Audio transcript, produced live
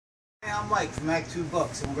Hey, I'm Mike from Act 2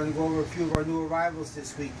 Books, and we're going to go over a few of our new arrivals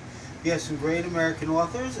this week. We have some great American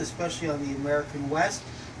authors, especially on the American West.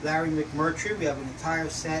 Larry McMurtry. We have an entire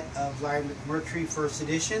set of Larry McMurtry first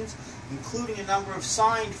editions, including a number of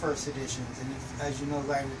signed first editions. And as you know,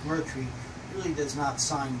 Larry McMurtry really does not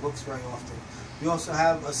sign books very often. We also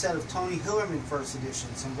have a set of Tony Hillerman first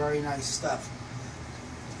editions, some very nice stuff.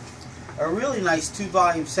 A really nice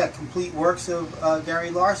 2-volume set, complete works of Gary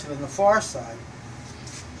Larson on the far side.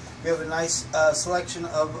 We have a nice selection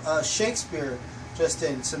of Shakespeare just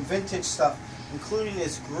in, some vintage stuff, including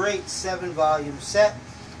this great 7-volume set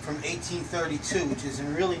from 1832, which is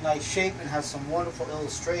in really nice shape and has some wonderful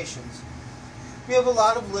illustrations. We have a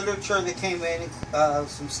lot of literature that came in,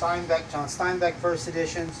 some John Steinbeck first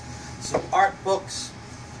editions, some art books,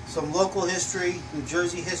 some local history, New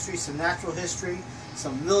Jersey history, some natural history,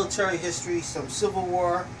 some military history, some Civil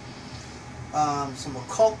War, some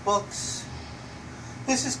occult books.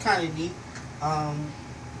 This is kind of neat.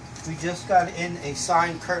 We just got in a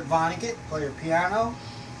signed Kurt Vonnegut, player piano,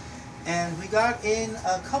 and we got in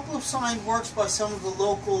a couple of signed works by some of the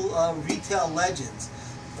local retail legends.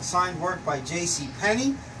 A signed work by J.C.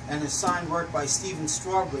 Penney and a signed work by Stephen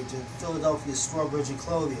Strawbridge of Philadelphia's Strawbridge and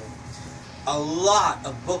Clothier. A lot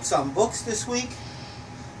of books on books this week.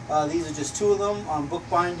 These are just 2 of them on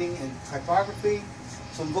bookbinding and typography.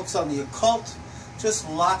 Some books on the occult. Just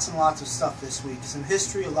lots and lots of stuff this week. Some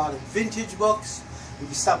history, a lot of vintage books. If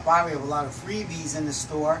you stop by, we have a lot of freebies in the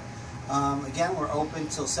store. Again, we're open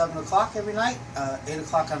till 7 o'clock every night, 8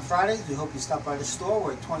 o'clock on Fridays. We hope you stop by the store.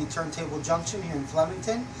 We're at 20 Turntable Junction here in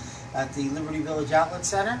Flemington at the Liberty Village Outlet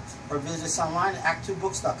Center, or visit us online at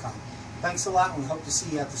act2books.com. Thanks a lot, and we hope to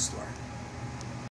see you at the store.